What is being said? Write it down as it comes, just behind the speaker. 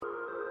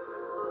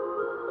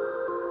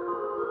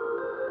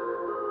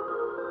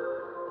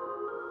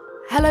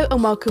Hello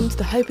and welcome to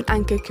the Hope and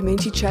Anchor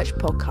Community Church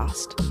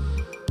podcast.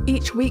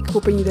 Each week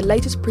we'll bring you the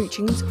latest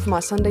preachings from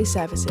our Sunday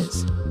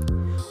services.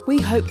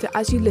 We hope that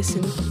as you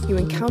listen, you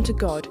encounter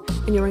God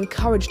and you're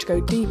encouraged to go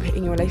deeper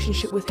in your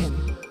relationship with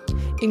Him.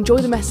 Enjoy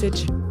the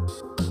message.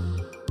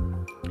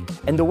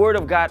 And the Word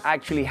of God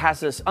actually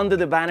has us under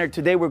the banner.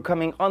 Today we're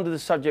coming under the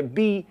subject,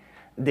 Be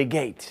the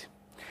Gate.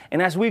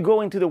 And as we go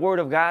into the Word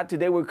of God,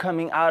 today we're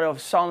coming out of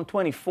Psalm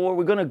 24.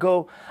 We're going to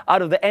go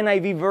out of the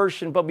NIV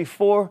version, but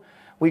before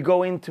we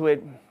go into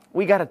it,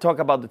 we got to talk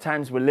about the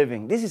times we're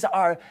living. This is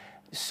our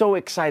so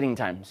exciting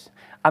times.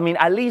 I mean,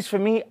 at least for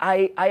me,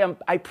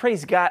 I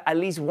praise God at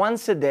least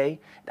once a day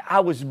that I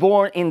was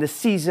born in the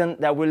season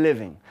that we're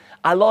living.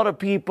 A lot of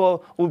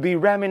people will be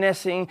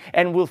reminiscing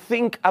and will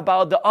think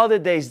about the other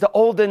days, the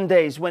olden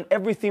days when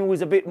everything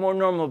was a bit more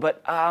normal.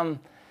 But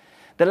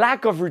the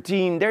lack of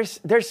routine,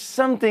 there's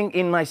something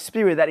in my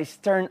spirit that is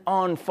turned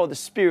on for the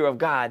Spirit of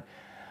God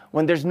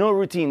when there's no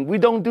routine. We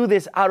don't do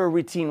this out of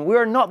routine. We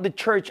are not the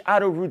church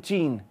out of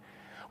routine.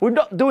 We're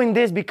not doing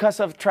this because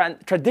of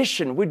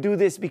tradition. We do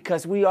this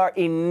because we are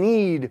in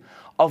need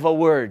of a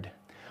word.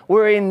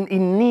 We're in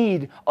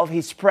need of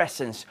His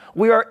presence.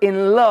 We are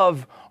in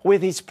love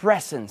with His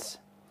presence.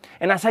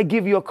 And as I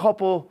give you a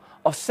couple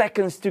of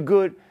seconds to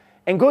go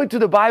into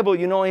the Bible,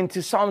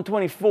 into Psalm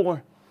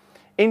 24,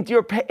 in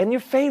your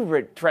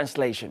favorite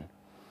translation,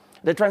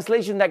 the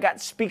translation that God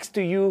speaks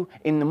to you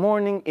in the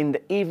morning, in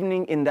the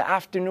evening, in the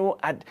afternoon,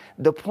 at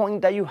the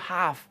point that you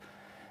have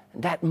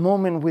that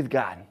moment with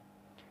God.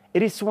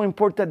 It is so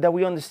important that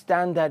we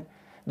understand that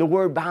the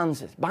Word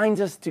binds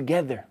us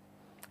together.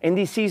 In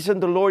this season,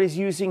 the Lord is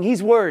using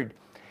His Word.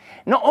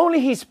 Not only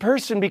His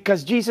person,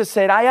 because Jesus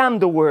said, I am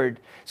the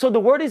Word. So the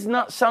Word is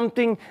not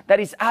something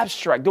that is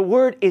abstract. The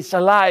Word is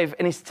alive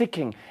and is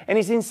ticking and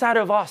is inside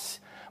of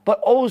us. But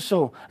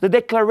also, the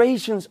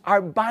declarations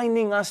are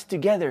binding us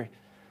together.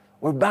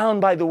 We're bound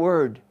by the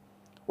Word.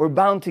 We're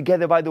bound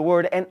together by the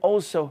Word. And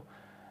also,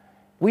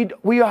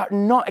 we are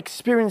not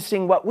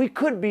experiencing what we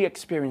could be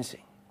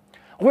experiencing.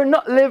 We're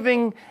not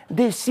living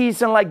this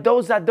season like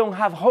those that don't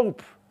have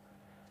hope.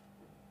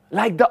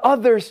 Like the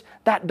others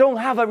that don't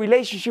have a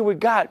relationship with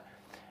God.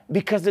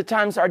 Because the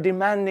times are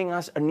demanding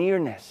us a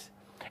nearness.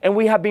 And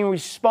we have been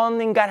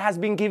responding. God has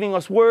been giving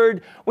us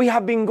word. We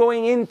have been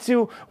going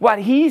into what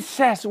He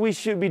says we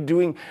should be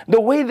doing.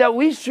 The way that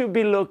we should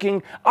be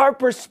looking. Our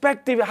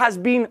perspective has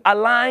been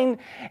aligned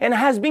and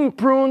has been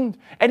pruned.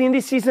 And in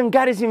this season,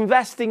 God is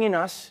investing in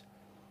us.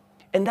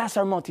 And that's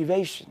our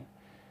motivation.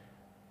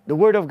 The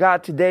Word of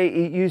God today,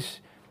 it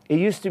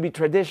used to be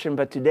tradition,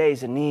 but today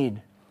is a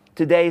need.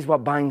 Today is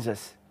what binds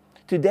us.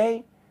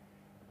 Today,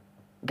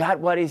 God,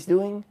 what He's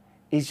doing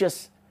is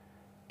just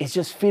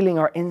filling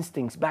our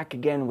instincts back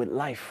again with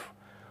life,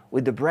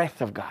 with the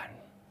breath of God.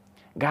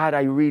 God,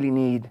 I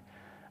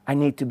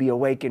need to be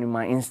awakened in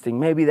my instinct.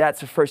 Maybe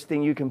that's the first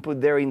thing you can put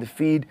there in the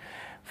feed.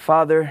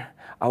 Father,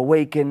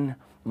 awaken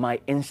my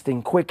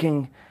instinct,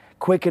 quicken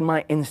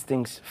my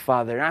instincts,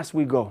 Father. And as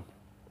we go,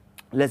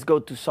 let's go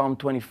to Psalm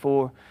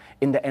 24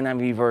 in the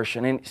NIV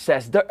version. And it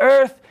says, the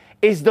earth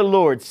is the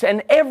Lord's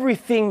and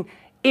everything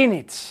in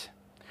it.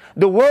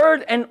 The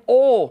world and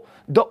all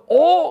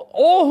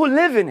who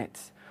live in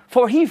it.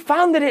 For He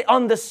founded it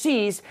on the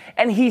seas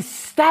and He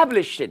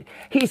established it.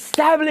 He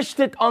established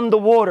it on the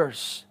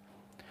waters.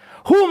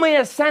 Who may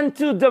ascend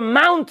to the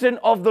mountain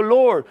of the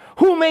Lord?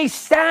 Who may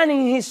stand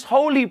in His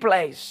holy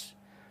place?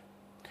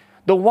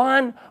 The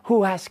one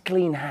who has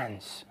clean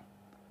hands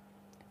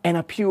and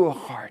a pure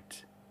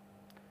heart,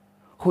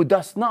 who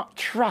does not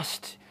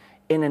trust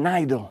in an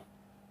idol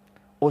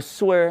or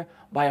swear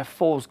by a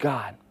false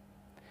god.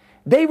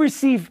 They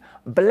receive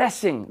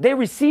blessing. They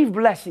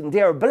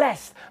are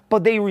blessed,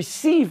 but they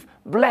receive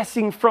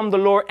blessing from the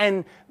Lord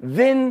and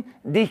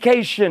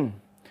vindication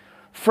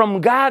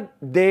from God,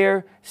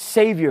 their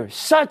Savior.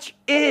 Such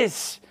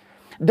is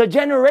the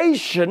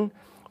generation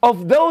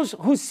of those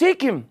who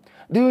seek Him.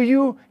 Do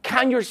you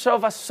count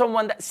yourself as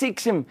someone that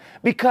seeks Him?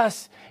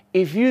 Because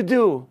if you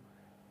do,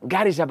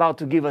 God is about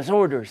to give us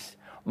orders,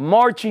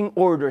 marching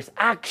orders,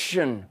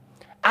 action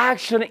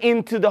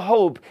into the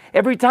hope.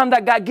 Every time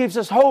that God gives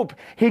us hope,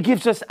 He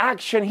gives us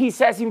action. He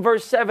says in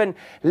verse 7,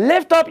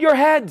 lift up your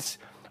heads,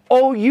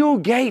 O you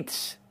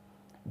gates.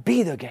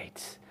 Be the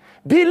gates.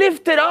 Be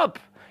lifted up,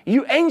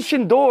 you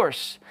ancient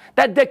doors,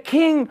 that the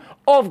King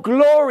of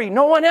glory,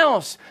 no one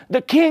else,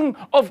 the King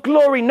of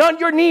glory, not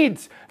your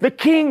needs, the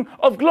King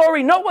of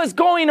glory, not what's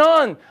going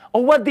on,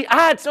 or what the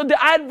ads or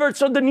the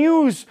adverts or the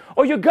news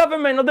or your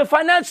government or the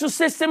financial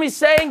system is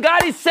saying.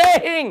 God is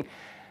saying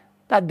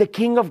that the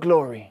King of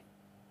glory,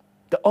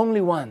 the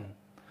only one,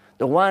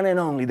 the one and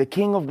only, the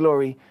King of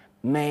glory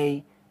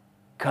may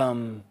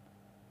come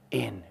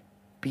in.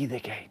 Be the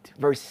gate.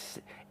 Verse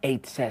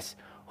 8 says,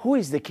 who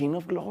is the King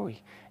of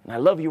glory? And I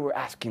love you were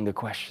asking the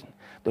question.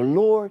 The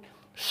Lord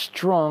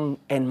strong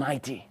and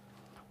mighty.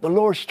 The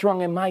Lord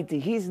strong and mighty.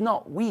 He's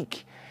not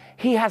weak.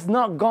 He has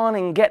not gone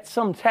and get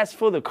some test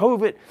for the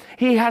COVID.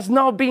 He has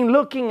not been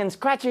looking and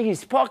scratching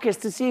his pockets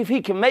to see if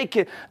he can make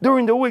it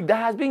during the week.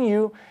 That has been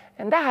you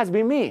and that has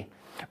been me.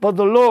 But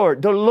the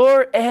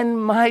Lord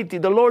and mighty,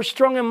 the Lord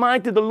strong and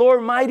mighty, the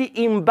Lord mighty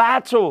in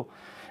battle.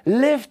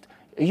 Lift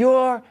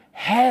your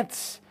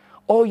heads,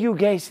 O you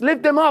gates.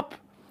 Lift them up,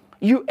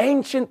 you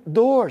ancient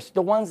doors,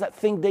 the ones that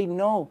think they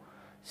know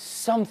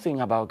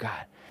something about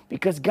God.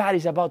 Because God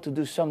is about to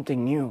do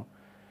something new.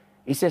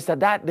 He says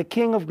that the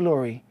King of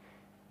glory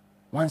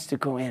wants to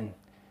go in.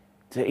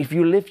 So if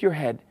you lift your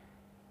head,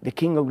 the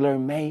King of glory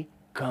may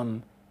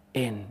come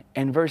in.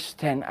 And verse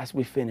 10 as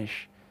we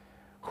finish.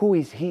 Who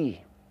is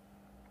he?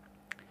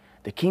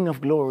 The King of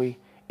glory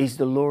is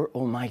the Lord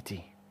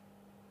Almighty.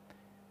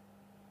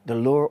 The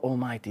Lord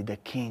Almighty, the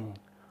King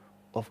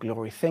of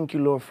glory. Thank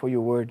you, Lord, for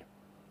your word.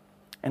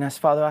 And as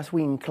Father, as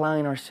we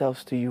incline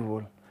ourselves to you,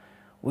 Lord,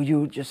 will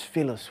you just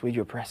fill us with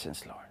your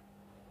presence, Lord?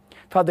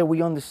 Father,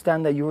 we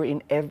understand that you're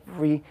in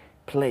every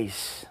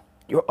place.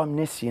 You're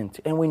omniscient,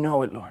 and we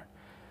know it, Lord.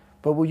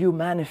 But will you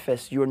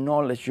manifest your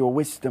knowledge, your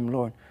wisdom,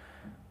 Lord?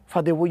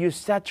 Father, will you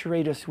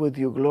saturate us with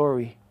your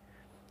glory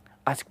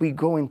as we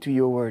go into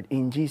your word,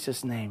 in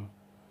Jesus' name.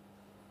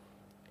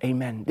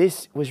 Amen.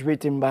 This was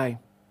written by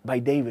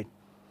David.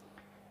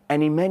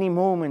 And in many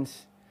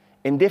moments,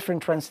 in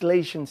different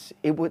translations,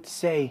 it would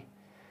say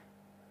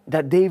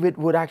that David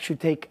would actually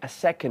take a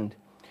second.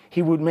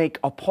 He would make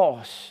a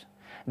pause.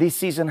 This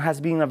season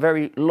has been a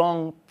very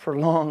long,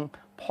 prolonged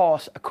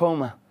pause, a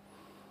coma.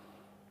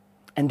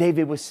 And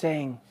David was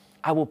saying,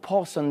 I will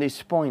pause on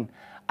this point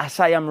as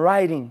I am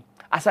writing,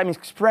 as I'm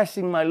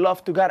expressing my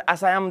love to God,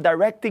 as I am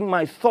directing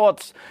my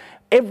thoughts,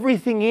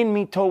 everything in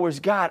me towards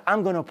God.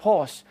 I'm going to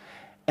pause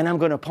and I'm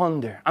going to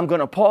ponder. I'm going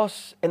to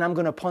pause and I'm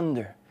going to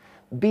ponder.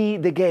 Be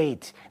the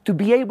gate. To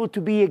be able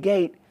to be a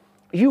gate,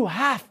 you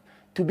have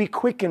to be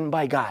quickened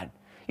by God.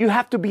 You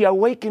have to be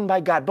awakened by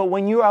God. But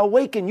when you're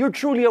awakened, you're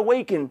truly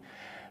awakened,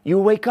 you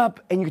wake up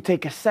and you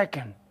take a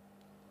second.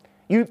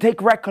 You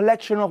take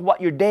recollection of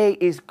what your day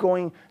is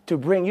going to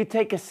bring. You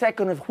take a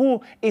second of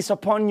who is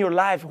upon your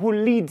life, who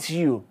leads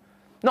you.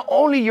 Not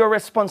only your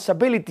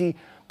responsibility,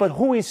 but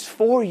who is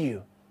for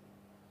you.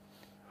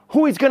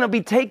 Who is going to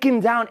be taking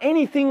down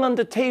anything on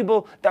the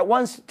table that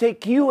wants to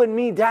take you and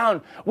me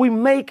down. We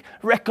make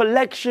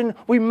recollection,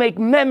 we make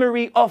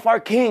memory of our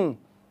King.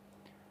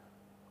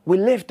 We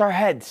lift our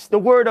heads. The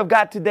word of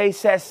God today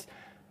says,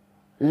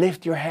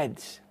 lift your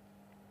heads.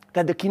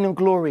 That the King of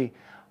glory,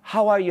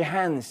 how are your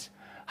hands?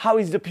 How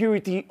is the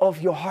purity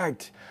of your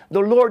heart?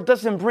 The Lord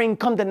doesn't bring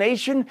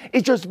condemnation.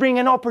 It just brings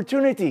an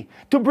opportunity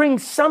to bring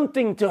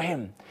something to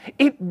Him.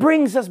 It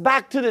brings us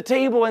back to the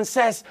table and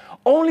says,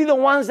 only the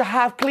ones that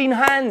have clean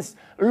hands,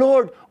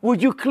 Lord,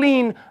 would you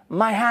clean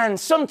my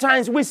hands?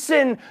 Sometimes we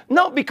sin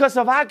not because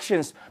of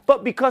actions,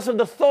 but because of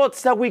the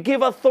thoughts that we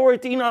give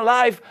authority in our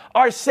life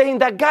are saying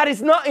that God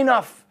is not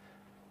enough.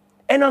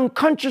 And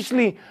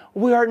unconsciously,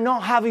 we are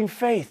not having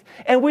faith.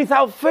 And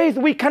without faith,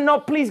 we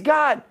cannot please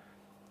God.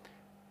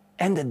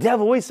 And the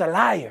devil is a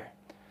liar.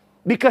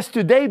 Because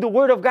today the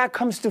word of God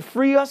comes to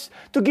free us,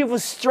 to give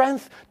us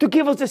strength, to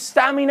give us the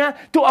stamina,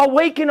 to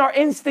awaken our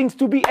instincts,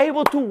 to be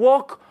able to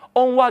walk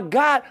on what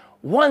God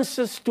wants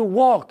us to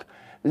walk.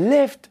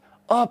 Lift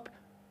up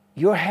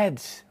your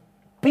heads.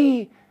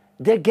 Be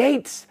the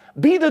gates.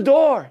 Be the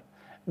door.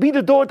 Be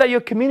the door that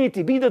your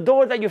community, be the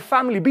door that your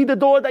family, be the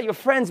door that your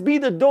friends, be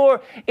the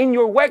door in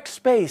your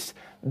workspace.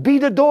 Be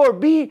the door.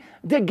 Be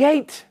the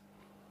gate.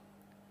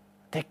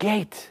 The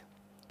gate.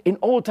 In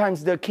old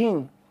times, the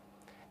king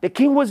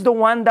was the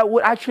one that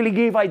would actually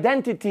give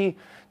identity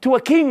to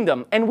a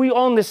kingdom. And we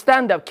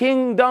understand that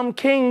kingdom,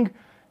 king,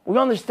 we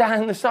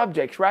understand the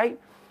subjects, right?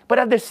 But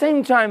at the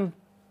same time,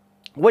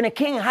 when a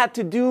king had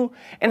to do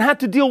and had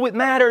to deal with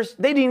matters,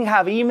 they didn't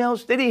have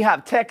emails, they didn't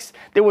have text,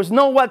 there was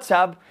no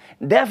WhatsApp,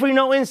 definitely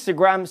no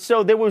Instagram,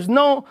 so there was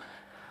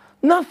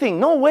nothing,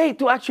 no way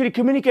to actually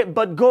communicate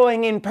but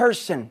going in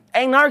person.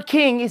 And our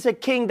king is a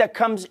king that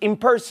comes in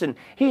person.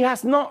 He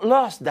has not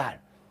lost that.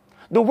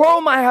 The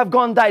world might have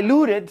gone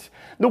diluted.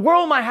 The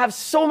world might have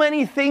so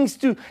many things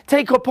to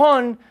take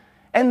upon,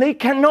 and they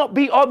cannot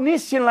be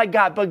omniscient like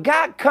God. But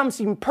God comes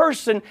in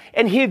person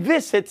and He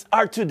visits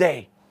our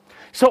today.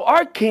 So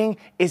our king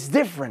is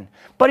different.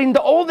 But in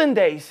the olden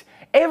days,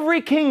 every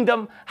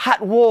kingdom had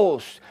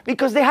walls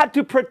because they had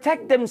to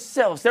protect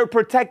themselves. They're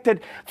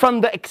protected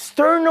from the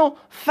external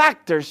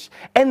factors,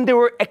 and they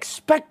were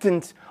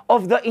expectant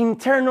of the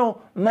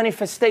internal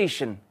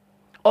manifestation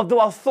of the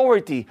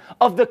authority,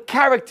 of the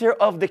character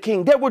of the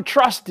king. They were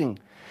trusting.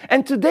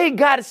 And today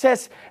God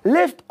says,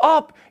 lift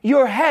up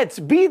your heads,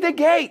 be the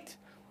gate.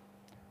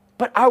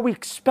 But are we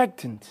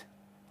expectant?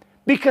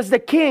 Because the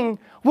king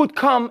would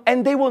come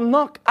and they will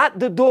knock at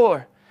the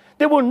door.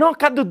 They will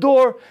knock at the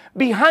door.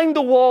 Behind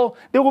the wall,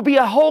 there will be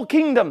a whole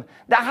kingdom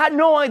that had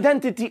no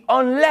identity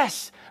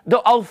unless the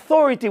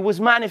authority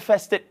was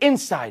manifested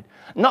inside,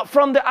 not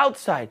from the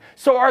outside.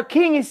 So our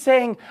king is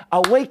saying,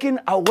 awaken,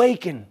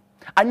 awaken.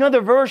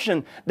 Another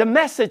version, the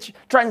Message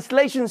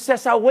translation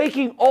says,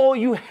 awaken all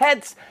you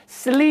heads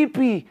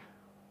sleepy,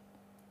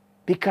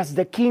 because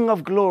the King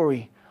of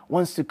glory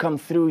wants to come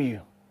through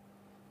you.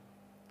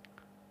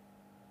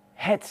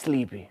 Head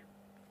sleepy.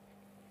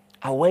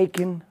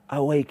 Awaken,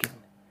 awaken.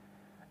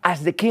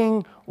 as the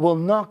King will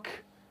knock.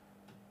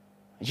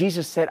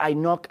 Jesus said, I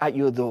knock at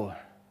your door.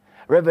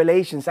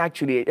 Revelations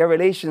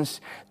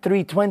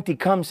 3:20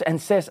 comes and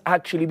says,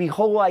 actually,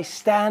 behold, I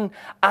stand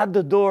at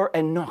the door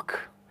and knock.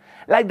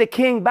 Like the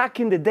King back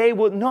in the day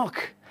would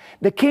knock.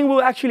 The King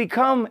will actually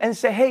come and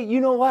say, hey,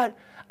 you know what?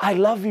 I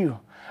love you.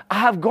 I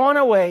have gone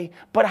away,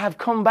 but I have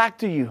come back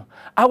to you.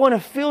 I want to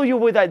fill you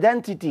with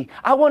identity.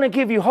 I want to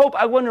give you hope.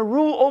 I want to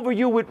rule over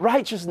you with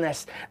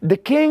righteousness. The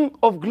King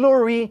of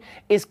glory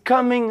is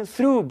coming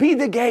through. Be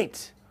the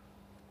gate.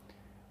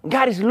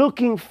 God is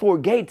looking for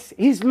gates.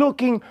 He's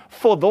looking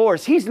for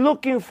doors. He's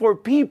looking for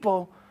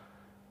people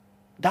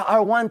that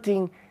are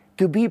wanting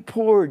to be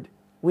poured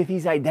with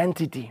His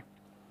identity.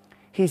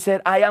 He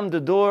said, I am the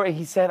door. And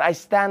He said, I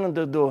stand on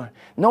the door.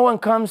 No one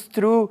comes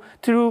through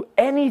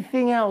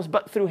anything else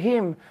but through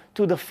Him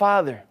to the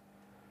Father.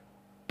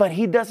 But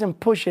He doesn't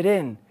push it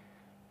in.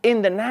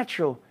 In the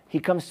natural, He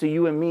comes to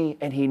you and me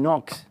and He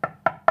knocks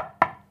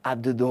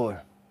at the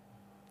door.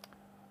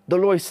 The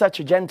Lord is such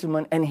a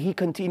gentleman, and He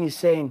continues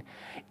saying,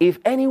 if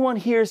anyone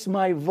hears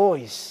my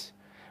voice,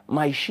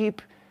 my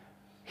sheep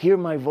hear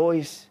my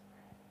voice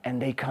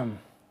and they come.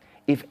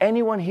 If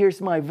anyone hears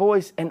my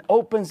voice and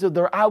opens the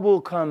door, I will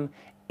come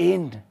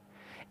in.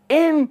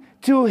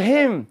 Into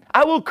him.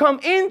 I will come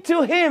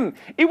into him.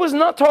 It was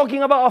not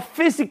talking about a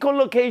physical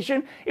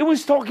location. It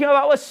was talking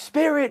about a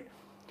spirit.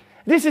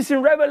 This is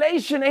in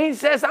Revelation. And He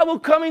says, I will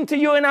come into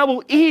you and I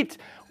will eat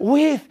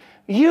with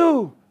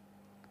you.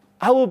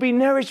 I will be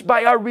nourished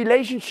by our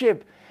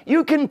relationship.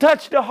 You can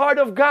touch the heart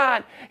of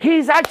God.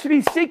 He's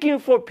actually seeking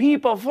for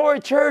people, for a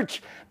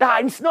church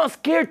that is not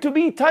scared to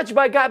be touched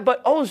by God,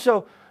 but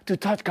also to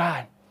touch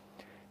God.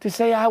 To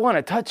say, I want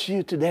to touch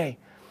you today.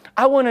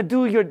 I want to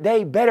do your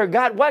day better.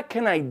 God, what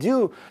can I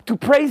do to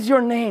praise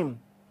your name?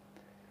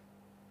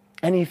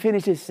 And He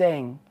finishes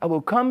saying, I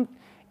will come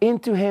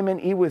into him and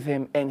eat with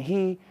him, and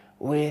he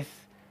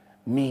with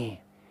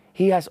me.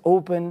 He has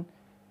opened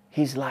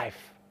His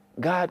life.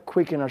 God,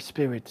 quicken our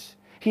spirits.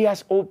 He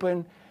has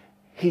opened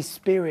His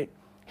Spirit,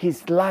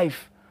 His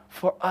life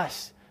for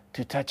us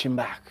to touch Him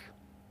back.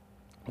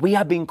 We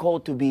have been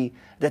called to be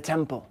the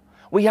temple.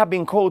 We have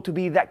been called to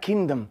be that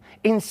kingdom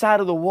inside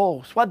of the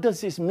walls. What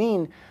does this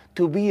mean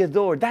to be a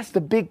door? That's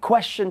the big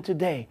question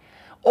today.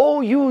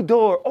 Oh, you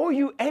door, oh,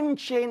 you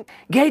ancient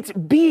gates,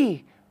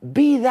 be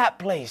that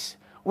place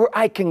where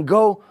I can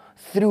go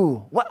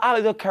through. What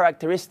are the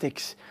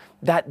characteristics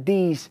that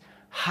these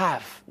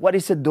have? What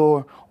is a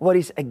door? What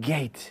is a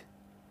gate?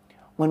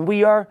 When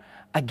we are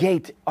a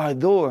gate, our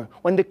door,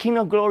 when the King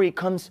of Glory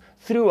comes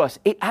through us,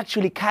 it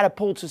actually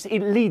catapults us. It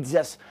leads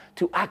us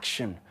to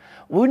action.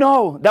 We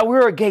know that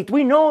we're a gate.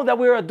 We know that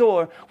we're a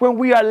door. When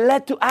we are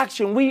led to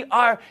action, we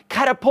are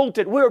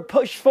catapulted. We're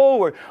pushed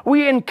forward.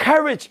 We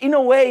encourage in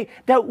a way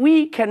that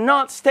we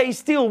cannot stay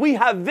still. We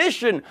have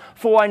vision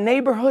for our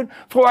neighborhood,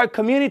 for our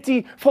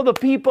community, for the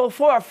people,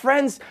 for our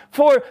friends,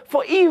 for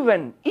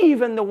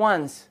even the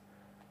ones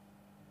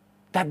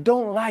that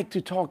don't like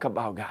to talk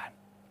about God.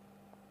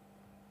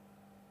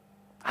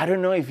 I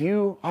don't know if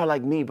you are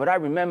like me, but I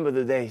remember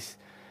the days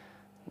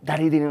that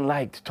He didn't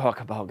like to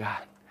talk about God.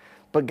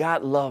 But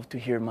God loved to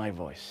hear my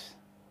voice.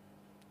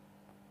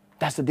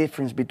 That's the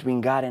difference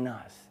between God and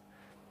us.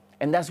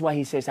 And that's why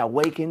He says,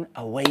 awaken,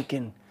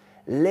 awaken.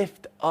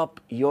 Lift up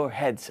your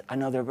heads,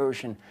 another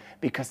version,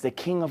 because the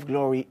King of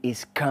Glory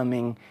is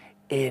coming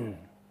in.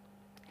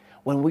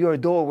 When we are a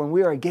door, when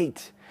we are a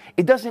gate,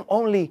 it doesn't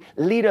only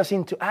lead us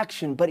into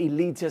action, but it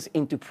leads us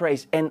into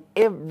praise. And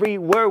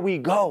everywhere we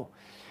go,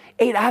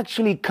 it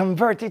actually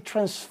converts, it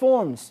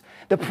transforms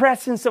the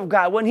presence of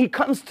God. When He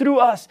comes through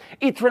us,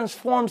 it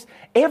transforms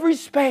every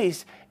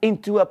space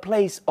into a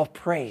place of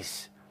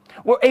praise.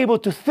 We're able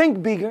to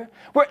think bigger.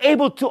 We're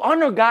able to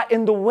honor God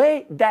in the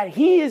way that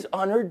He is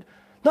honored,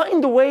 not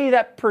in the way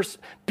that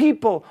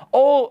people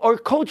or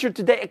culture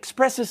today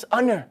expresses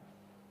honor,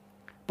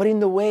 but in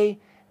the way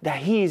that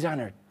He is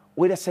honored,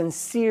 with a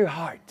sincere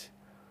heart.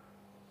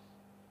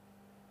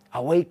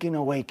 Awaken,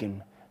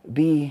 awaken.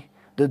 Be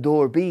the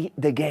door, be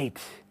the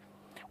gate.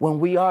 When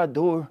we are a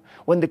door,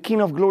 when the King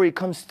of Glory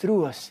comes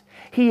through us,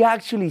 He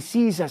actually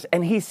sees us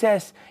and He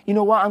says, you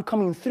know what, I'm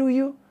coming through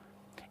you.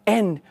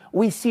 And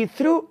we see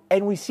through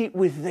and we see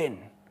within.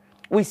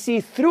 We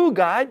see through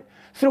God,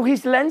 through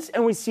His lens,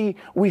 and we see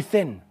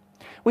within.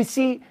 We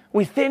see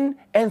within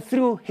and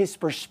through His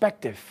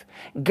perspective.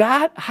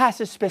 God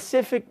has a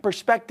specific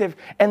perspective,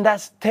 and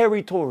that's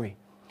territory.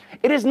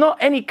 It is not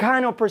any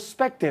kind of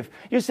perspective.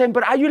 You're saying,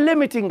 but are you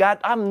limiting God?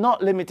 I'm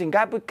not limiting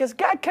God, because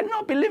God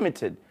cannot be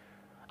limited.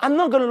 I'm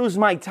not going to lose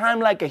my time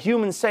like a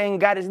human saying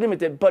God is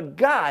limited. But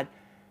God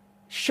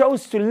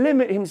chose to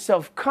limit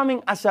Himself,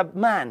 coming as a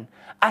man,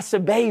 as a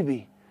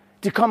baby,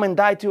 to come and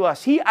die to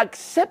us. He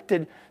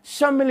accepted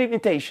some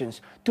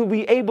limitations to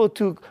be able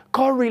to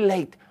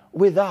correlate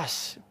with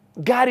us.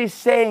 God is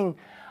saying,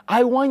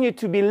 I want you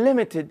to be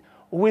limited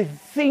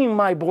within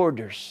my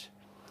borders.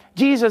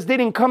 Jesus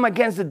didn't come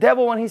against the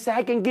devil when He said,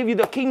 I can give you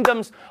the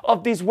kingdoms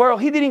of this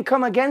world. He didn't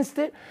come against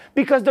it,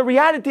 because the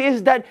reality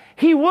is that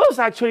He was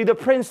actually the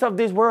prince of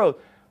this world.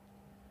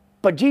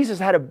 But Jesus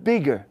had a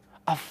bigger,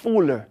 a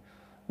fuller,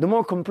 the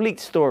more complete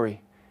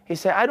story. He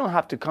said, I don't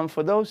have to come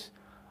for those.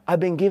 I've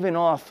been given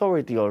all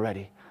authority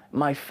already.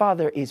 My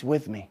Father is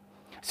with me.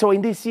 So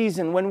in this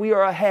season, when we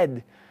are a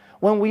head,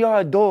 when we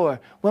are a door,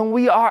 when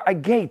we are a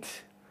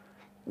gate,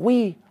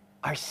 we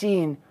are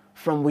seeing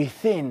from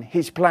within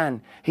His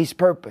plan, His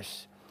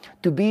purpose.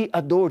 To be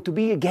a door, to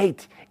be a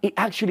gate, it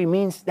actually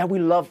means that we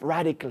love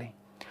radically.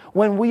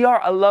 When we are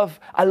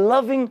a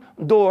loving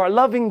door, a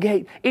loving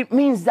gate, it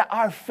means that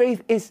our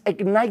faith is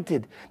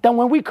ignited. That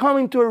when we come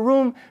into a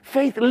room,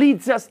 faith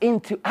leads us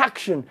into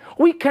action.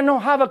 We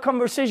cannot have a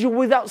conversation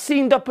without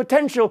seeing the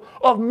potential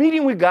of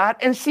meeting with God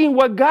and seeing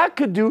what God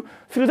could do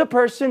through the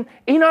person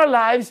in our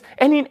lives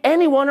and in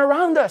anyone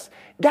around us.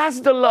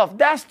 That's the love.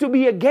 That's to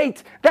be a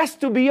gate. That's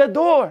to be a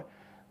door.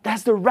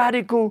 That's the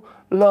radical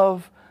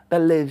love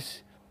that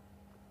lives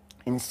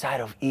inside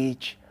of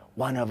each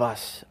one of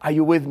us. Are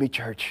you with me,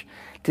 church?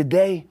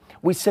 Today,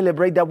 we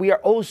celebrate that we are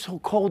also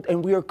called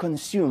and we are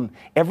consumed.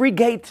 Every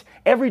gate,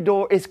 every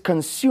door is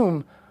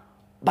consumed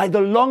by the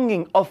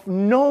longing of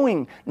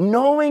knowing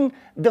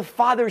the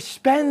Father,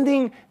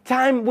 spending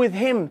time with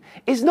Him.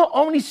 It's not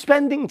only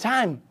spending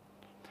time.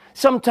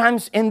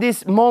 Sometimes in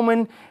this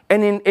moment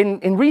and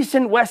in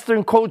recent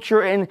Western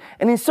culture and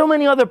in so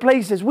many other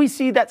places, we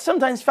see that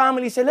sometimes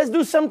families say, let's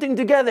do something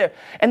together.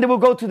 And they will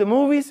go to the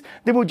movies.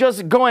 They will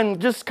just go and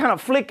just kind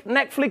of flick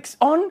Netflix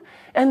on.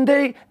 And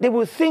they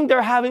will think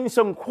they're having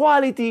some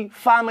quality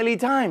family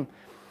time.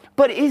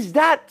 But is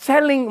that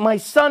telling my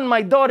son,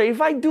 my daughter, if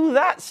I do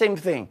that same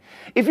thing,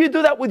 if you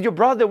do that with your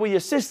brother, with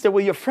your sister,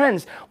 with your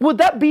friends, would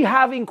that be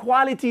having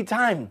quality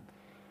time?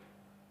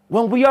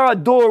 When we are a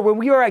door, when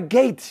we are a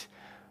gate,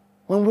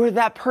 when we're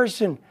that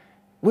person,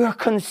 we are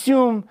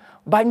consumed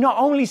by not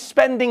only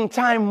spending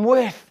time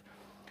with,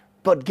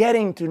 but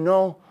getting to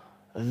know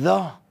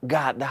the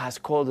God that has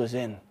called us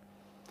in.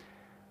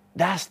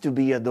 That's to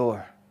be a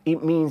door.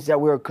 It means that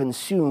we're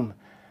consumed.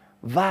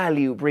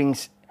 Value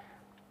brings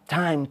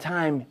time.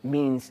 Time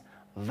means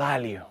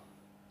value.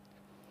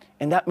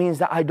 And that means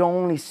that I don't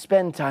only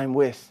spend time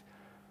with,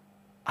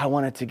 I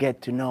wanted to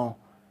get to know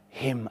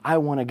Him. I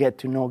want to get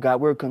to know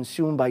God. We're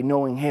consumed by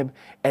knowing Him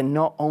and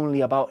not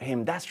only about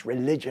Him. That's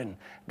religion.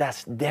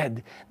 That's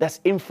dead.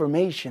 That's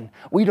information.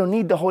 We don't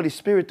need the Holy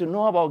Spirit to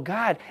know about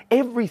God.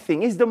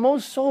 Everything is the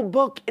most sold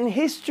book in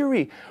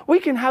history. We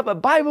can have a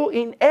Bible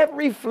in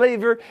every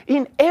flavor,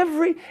 in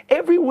every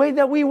way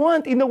that we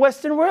want in the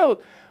Western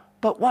world.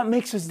 But what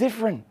makes us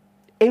different?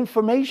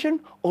 Information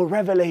or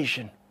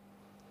revelation?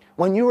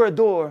 When you're a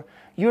door,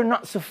 you're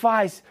not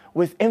sufficed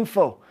with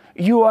info.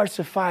 You are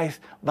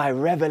sufficed by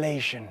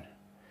revelation.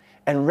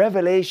 And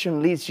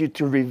revelation leads you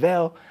to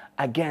rebel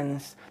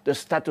against the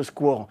status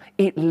quo.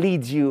 It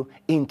leads you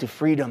into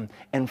freedom,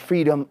 and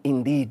freedom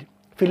indeed.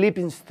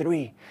 Philippians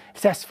 3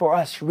 says for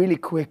us really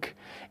quick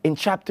in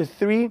chapter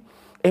 3,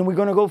 and we're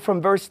going to go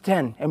from verse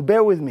 10. And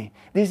bear with me.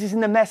 This is in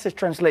the Message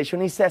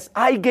translation. He says,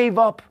 I gave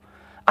up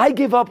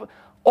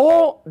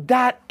all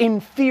that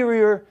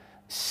inferior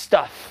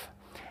stuff.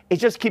 It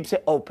just keeps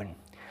it open.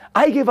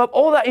 I gave up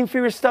all that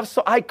inferior stuff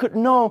so I could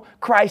know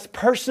Christ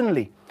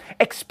personally,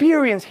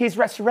 experience His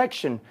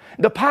resurrection,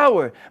 the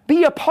power,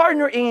 be a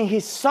partner in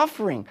His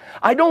suffering.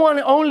 I don't want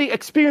to only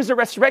experience the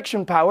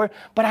resurrection power,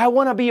 but I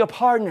want to be a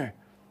partner.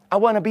 I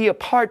want to be a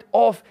part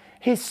of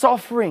His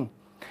suffering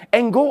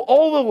and go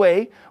all the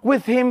way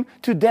with Him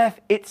to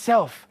death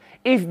itself.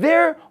 If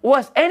there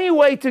was any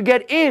way to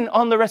get in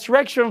on the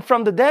resurrection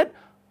from the dead,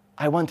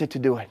 I wanted to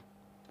do it.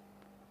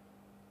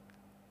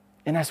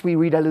 And as we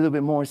read a little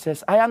bit more, it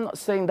says, I am not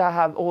saying that I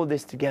have all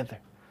this together.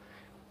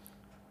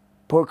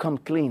 Pour come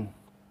clean.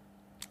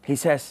 He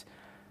says,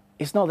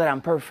 it's not that I'm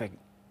perfect,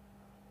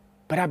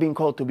 but I've been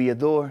called to be a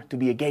door, to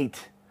be a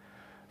gate,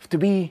 to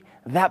be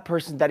that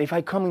person that if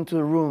I come into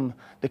the room,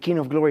 the King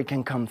of Glory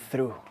can come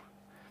through.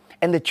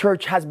 And the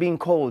church has been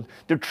called.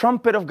 The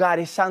trumpet of God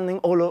is sounding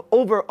all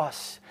over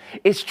us.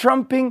 It's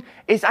trumping,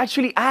 it's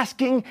actually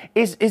asking,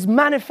 is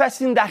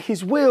manifesting that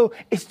His will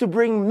is to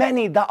bring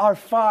many that are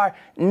far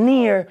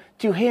near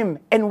to Him.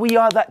 And we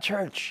are that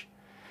church.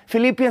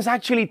 Philippians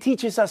actually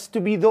teaches us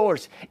to be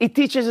doors. It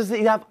teaches us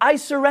that if I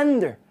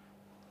surrender,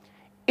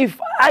 if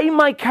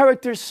my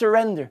character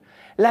surrender,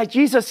 like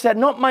Jesus said,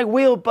 not my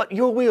will, but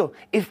your will.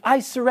 If I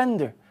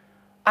surrender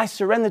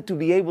to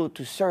be able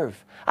to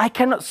serve. I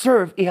cannot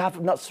serve if I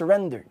have not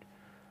surrendered.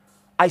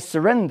 I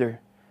surrender,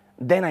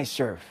 then I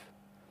serve.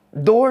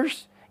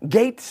 Doors,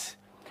 gates,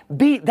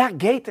 be that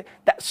gate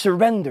that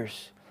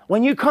surrenders.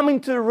 When you come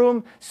into the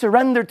room,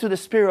 surrender to the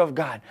Spirit of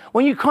God.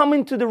 When you come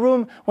into the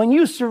room, when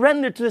you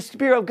surrender to the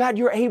Spirit of God,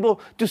 you're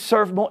able to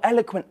serve more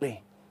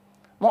eloquently,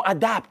 more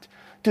adapt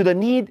to the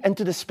need and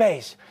to the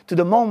space, to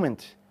the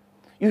moment.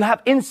 You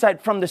have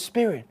insight from the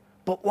Spirit.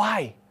 But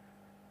why?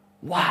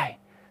 Why?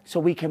 So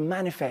we can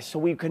manifest, so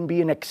we can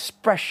be an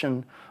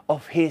expression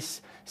of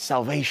His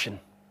salvation.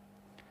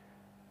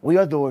 We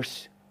are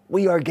doors.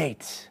 We are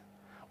gates.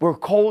 We're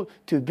called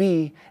to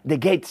be the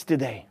gates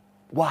today.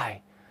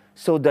 Why?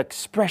 So the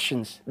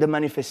expressions, the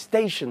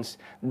manifestations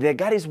that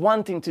God is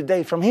wanting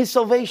today from His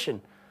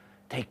salvation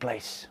take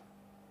place.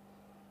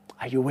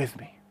 Are you with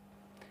me?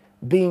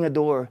 Being a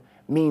door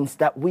means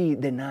that we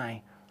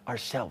deny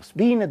ourselves.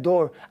 Being a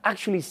door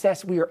actually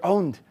says we are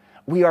owned.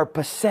 We are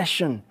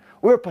possession.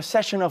 We're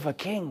possession of a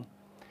king.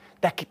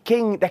 The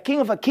king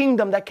of a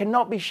kingdom that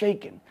cannot be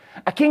shaken.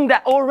 A king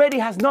that already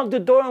has knocked the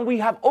door and we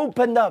have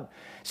opened up.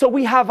 So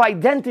we have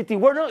identity.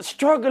 We're not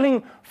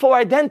struggling for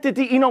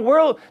identity in a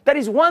world that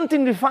is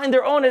wanting to find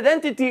their own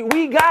identity.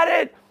 We got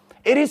it.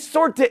 It is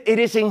sorted. It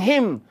is in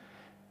Him.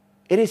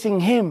 It is in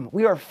Him.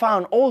 We are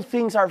found. All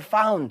things are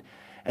found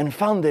and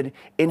founded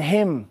in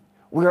Him.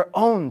 We are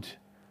owned.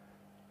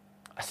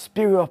 A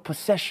spirit of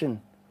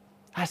possession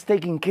has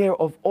taken care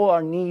of all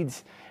our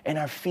needs and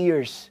our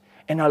fears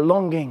and our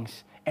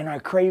longings and our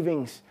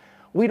cravings.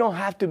 We don't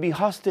have to be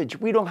hostage.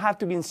 We don't have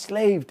to be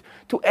enslaved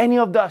to any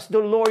of us. The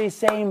Lord is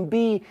saying,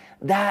 be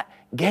that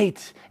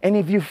gate. And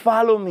if you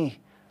follow me,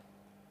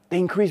 the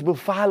increase will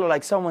follow,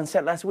 like someone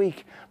said last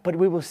week. But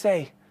we will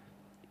say,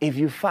 if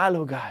you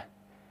follow God,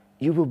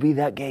 you will be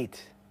that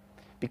gate.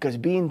 Because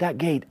being that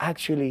gate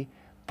actually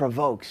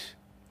provokes.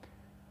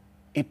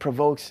 It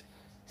provokes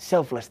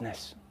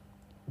selflessness.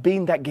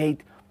 Being that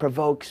gate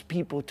provokes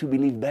people to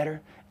believe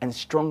better and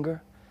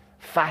stronger,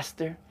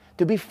 faster,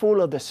 to be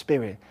full of the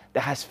Spirit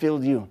that has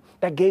filled you,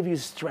 that gave you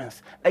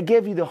strength, that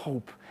gave you the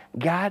hope.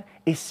 God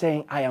is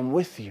saying, I am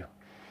with you.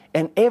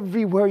 And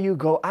everywhere you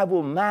go, I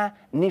will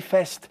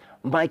manifest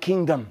my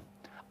kingdom.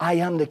 I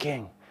am the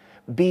King.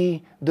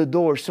 Be the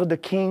door so the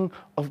King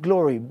of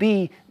glory.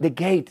 Be the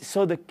gate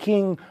so the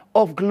King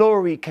of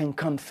glory can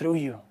come through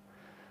you.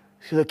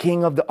 So the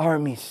King of the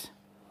armies.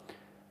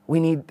 We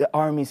need the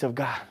armies of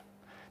God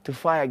to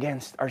fight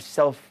against our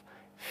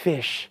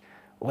selfish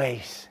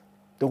ways.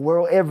 The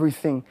world,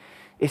 everything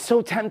is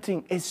so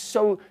tempting. It's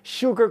so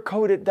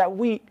sugar-coated that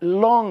we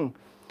long.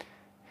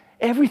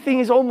 Everything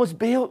is almost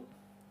built.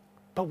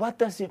 But what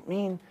does it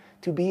mean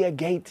to be a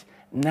gate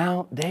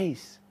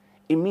nowadays?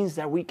 It means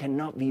that we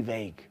cannot be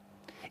vague.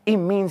 It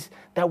means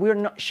that we're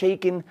not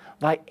shaken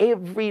by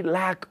every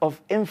lack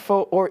of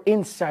info or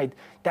insight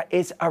that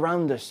is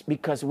around us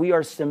because we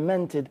are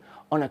cemented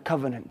on a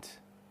covenant.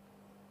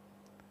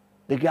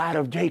 The God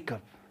of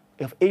Jacob,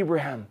 of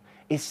Abraham,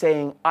 is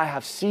saying, I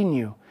have seen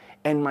you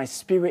and my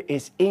Spirit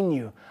is in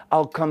you.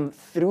 I'll come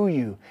through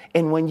you.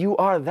 And when you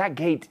are that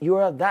gate, you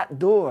are that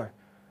door,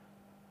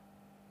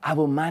 I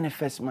will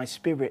manifest my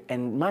Spirit.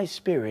 And my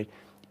Spirit,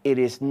 it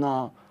is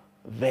not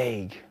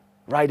vague.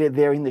 Write it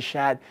there in the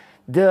chat.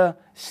 The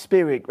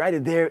Spirit, write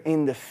it there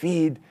in the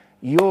feed.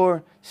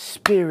 Your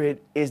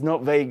Spirit is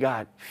not vague,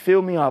 God.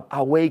 Fill me up.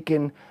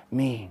 Awaken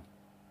me.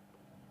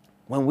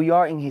 When we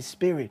are in His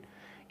Spirit,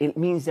 it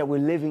means that we're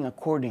living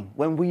according.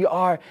 When we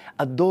are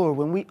a door,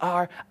 when we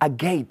are a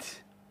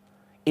gate,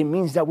 it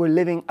means that we're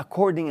living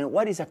according. And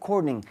what is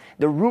according?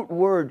 The root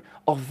word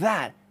of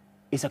that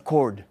is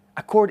accord.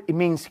 Accord, it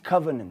means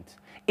covenant.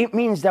 It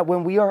means that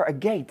when we are a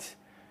gate,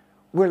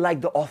 we're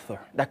like the author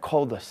that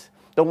called us,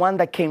 the one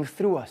that came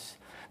through us.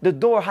 The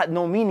door had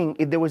no meaning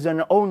if there was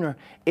an owner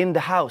in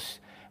the house.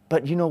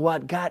 But you know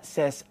what? God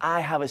says, I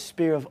have a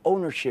spirit of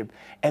ownership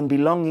and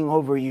belonging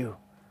over you.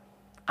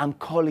 I'm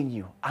calling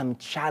you. I'm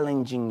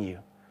challenging you.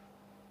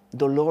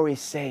 The Lord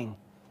is saying,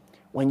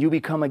 when you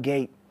become a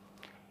gate,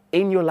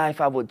 in your life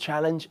I will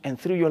challenge, and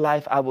through your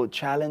life I will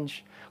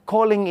challenge.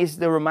 Calling is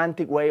the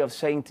romantic way of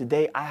saying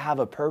today I have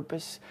a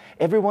purpose.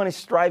 Everyone is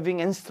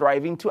striving and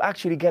striving to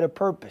actually get a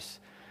purpose.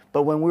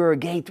 But when we're a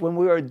gate, when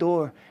we're a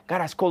door,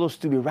 God has called us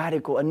to be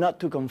radical and not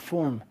to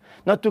conform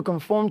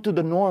to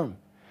the norm.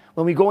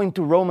 When we go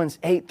into Romans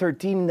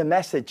 8:13 in the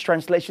Message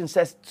translation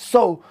says,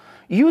 so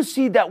you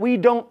see that we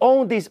don't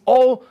own this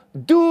all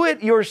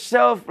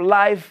do-it-yourself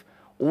life,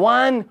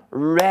 one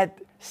red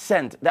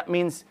cent. That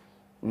means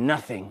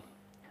nothing.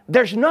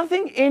 There's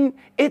nothing in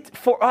it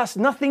for us,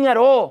 nothing at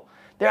all.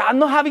 I'm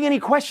not having any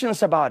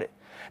questions about it.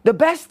 The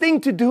best thing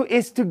to do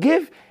is to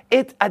give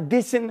it a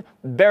decent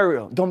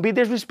burial. Don't be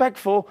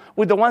disrespectful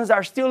with the ones that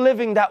are still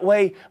living that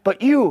way,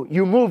 but you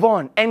move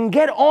on and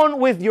get on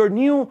with your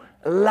new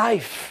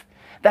life.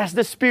 That's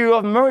the spirit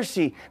of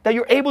mercy, that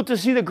you're able to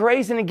see the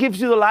grace and it gives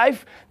you the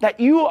life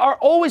that you are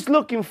always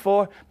looking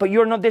for, but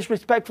you're not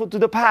disrespectful to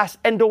the past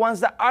and the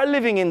ones that are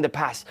living in the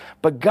past.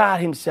 But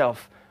God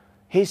Himself,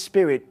 His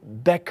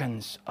Spirit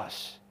beckons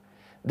us.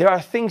 There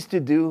are things to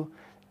do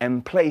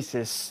and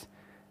places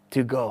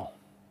to go.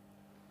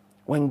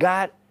 When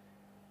God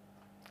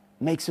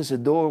makes us a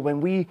door, when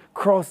we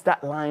cross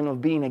that line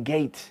of being a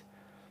gate,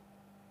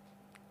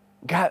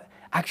 God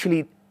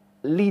actually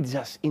leads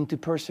us into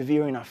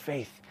persevering our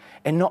faith.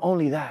 And not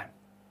only that,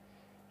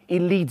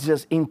 it leads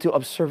us into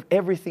observe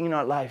everything in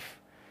our life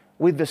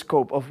with the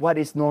scope of what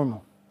is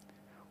normal.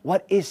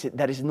 What is it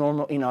that is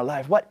normal in our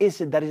life? What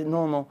is it that is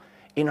normal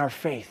in our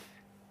faith?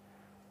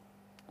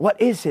 What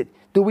is it?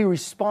 Do we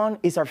respond?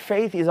 Is our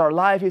faith, is our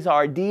life, is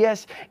our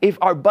ideas, if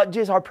our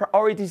budgets, our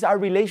priorities, our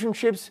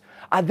relationships,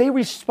 are they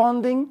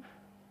responding?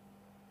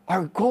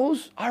 Our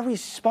goals are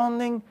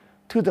responding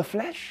to the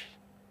flesh?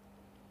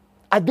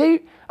 Are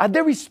they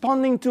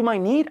responding to my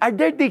need? Are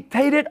they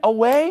dictated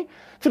away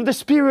through the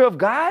Spirit of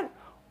God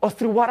or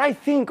through what I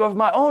think of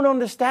my own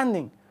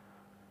understanding?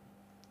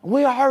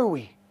 Where are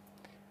we?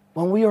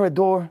 When we are a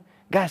door,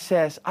 God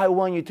says, I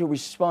want you to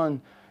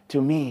respond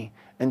to me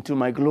and to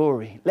my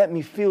glory. Let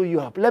me fill you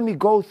up. Let me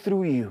go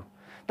through you.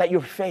 That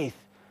your faith,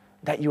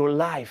 that your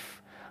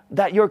life,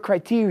 that your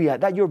criteria,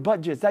 that your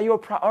budgets, that your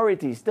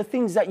priorities, the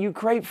things that you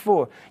crave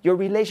for, your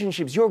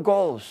relationships, your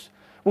goals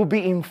will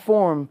be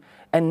informed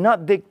and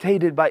not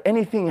dictated by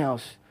anything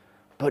else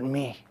but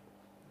me,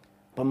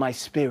 but my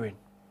Spirit,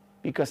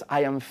 because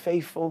I am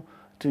faithful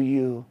to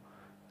you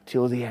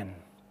till the end.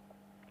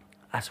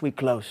 As we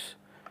close,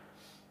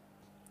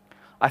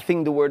 I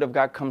think the Word of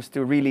God comes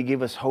to really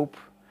give us hope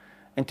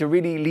and to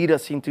really lead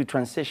us into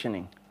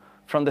transitioning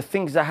from the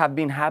things that have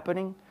been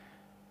happening,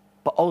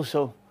 but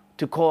also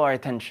to call our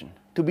attention,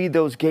 to be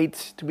those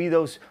gates, to be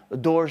those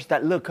doors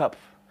that look up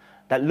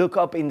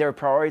in their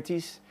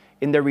priorities,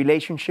 in their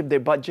relationship, their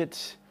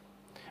budgets.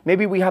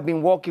 Maybe we have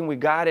been walking with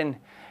God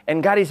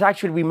and God is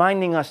actually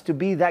reminding us to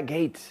be that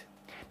gate.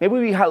 Maybe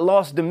we have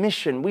lost the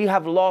mission. We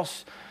have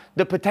lost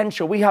the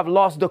potential. We have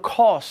lost the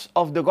cause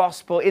of the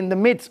gospel in the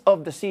midst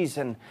of the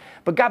season.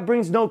 But God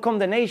brings no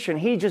condemnation.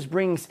 He just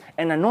brings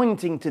an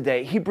anointing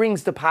today. He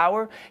brings the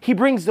power. He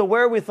brings the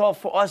wherewithal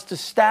for us to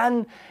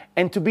stand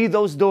and to be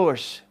those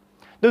doors.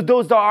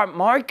 Those that are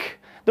marked,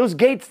 those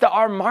gates that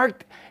are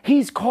marked.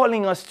 He's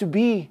calling us to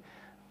be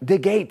the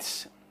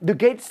gates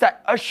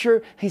that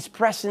usher His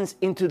presence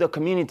into the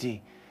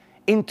community,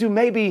 into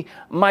maybe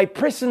my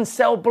prison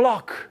cell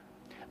block,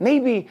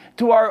 maybe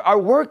to our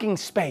working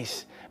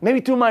space,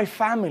 maybe to my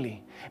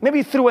family,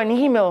 maybe through an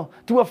email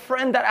to a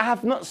friend that I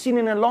have not seen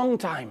in a long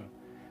time.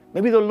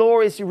 Maybe the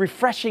Lord is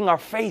refreshing our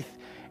faith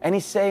and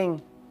He's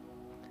saying,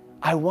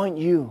 I want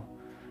you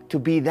to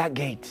be that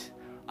gate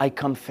I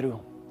come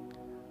through.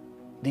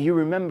 Do you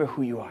remember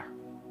who you are?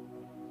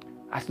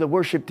 As the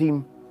worship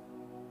team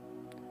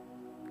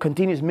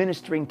continues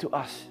ministering to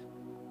us,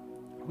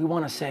 we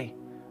want to say,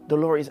 the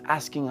Lord is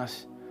asking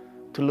us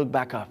to look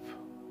back up,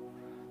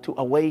 to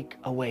awake,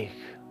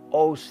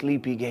 oh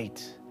sleepy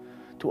gate,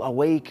 to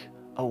awake,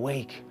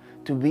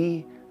 to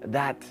be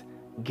that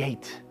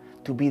gate,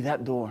 to be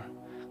that door,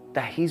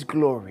 that His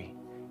glory,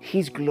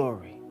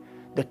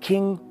 the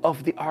King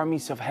of the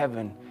armies of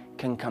heaven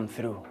can come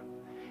through.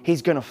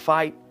 He's going to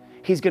fight.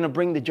 He's going to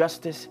bring the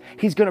justice.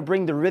 He's going to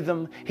bring the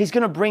rhythm. He's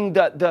going to bring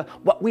the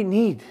what we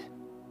need,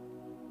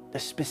 the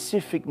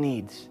specific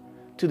needs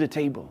to the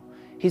table.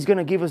 He's going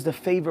to give us the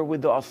favor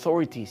with the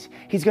authorities.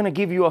 He's going to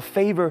give you a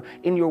favor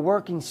in your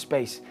working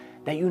space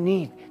that you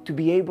need to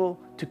be able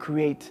to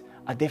create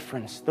a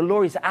difference. The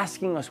Lord is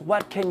asking us,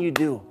 what can you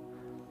do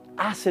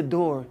as a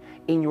door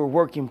in your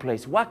working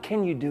place? What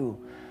can you do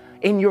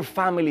in your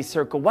family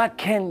circle? What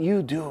can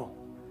you do?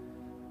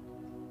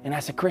 And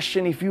as a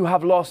Christian, if you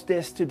have lost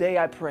this today,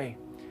 I pray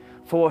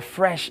for a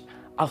fresh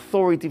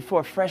authority, for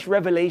a fresh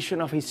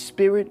revelation of His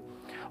Spirit,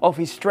 of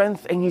His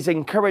strength and His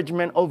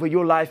encouragement over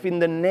your life in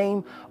the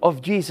name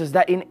of Jesus,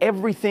 that in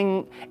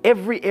everything,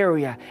 every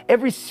area,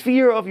 every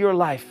sphere of your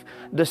life,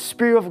 the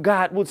Spirit of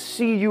God would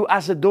see you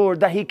as a door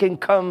that He can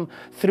come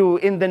through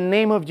in the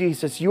name of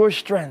Jesus. Your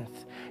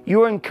strength,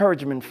 your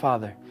encouragement,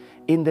 Father,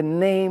 in the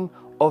name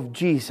of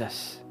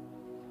Jesus.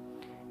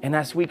 And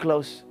as we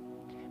close,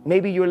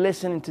 maybe you're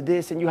listening to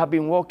this and you have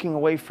been walking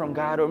away from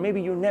God, or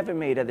maybe you never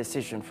made a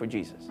decision for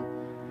Jesus.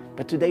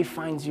 But today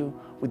finds you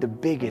with the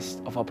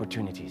biggest of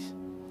opportunities.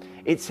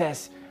 It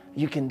says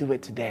you can do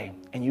it today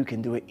and you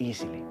can do it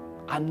easily.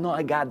 I'm not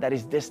a God that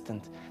is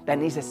distant, that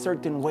needs a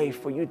certain way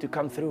for you to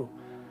come through.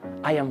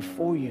 I am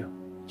for you.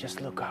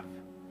 Just look up.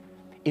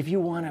 If you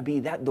want to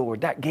be that door,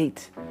 that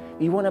gate,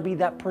 you want to be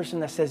that person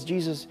that says,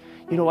 Jesus,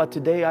 you know what,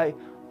 today I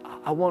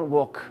want to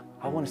walk.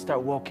 I want to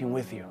start walking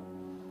with you.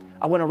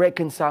 I want to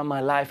reconcile my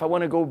life. I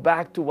want to go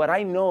back to what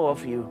I know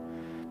of you,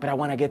 but I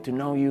want to get to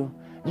know you.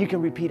 You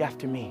can repeat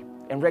after me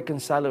and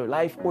reconcile your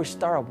life or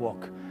start a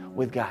walk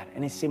with God.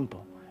 And it's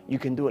simple. You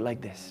can do it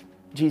like this.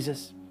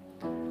 Jesus,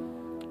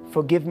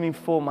 forgive me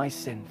for my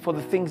sin, for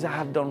the things I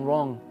have done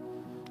wrong,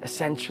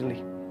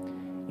 essentially.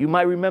 You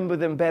might remember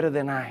them better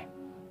than I.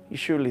 You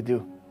surely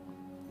do.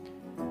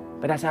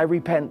 But as I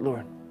repent,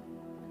 Lord,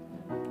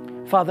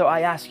 Father,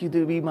 I ask you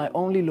to be my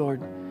only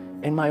Lord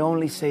and my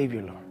only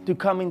Savior, Lord, to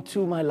come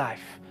into my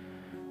life,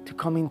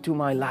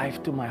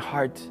 to my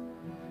heart,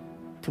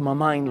 to my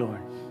mind, Lord,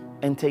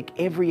 and take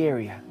every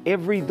area,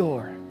 every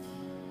door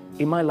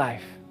in my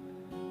life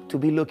to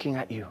be looking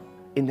at you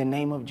in the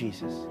name of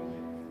Jesus.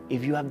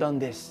 If you have done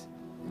this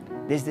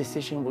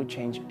decision will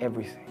change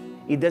everything.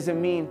 It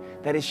doesn't mean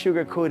that it's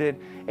sugar-coated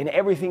and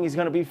everything is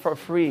going to be for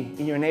free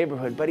in your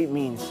neighborhood, but it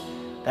means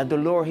that the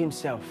Lord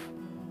Himself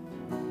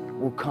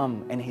will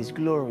come and His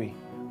glory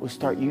will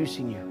start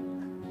using you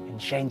and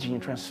changing you,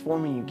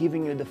 transforming you,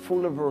 giving you the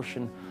fuller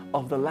version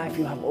of the life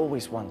you have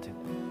always wanted.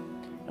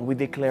 And we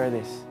declare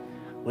this.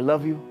 We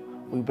love you.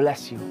 We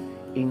bless you.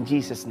 In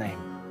Jesus' name,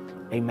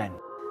 amen.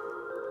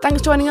 Thanks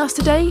for joining us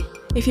today.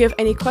 If you have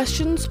any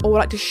questions or would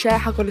like to share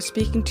how God is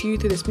speaking to you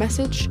through this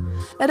message,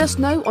 let us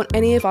know on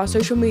any of our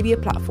social media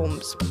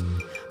platforms.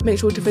 Make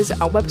sure to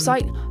visit our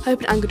website,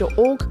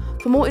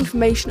 hopeandanchor.org, for more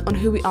information on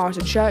who we are as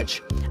a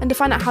church and to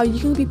find out how you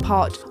can be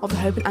part of the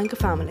Hope and Anchor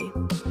family.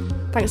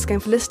 Thanks again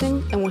for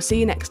listening, and we'll see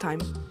you next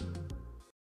time.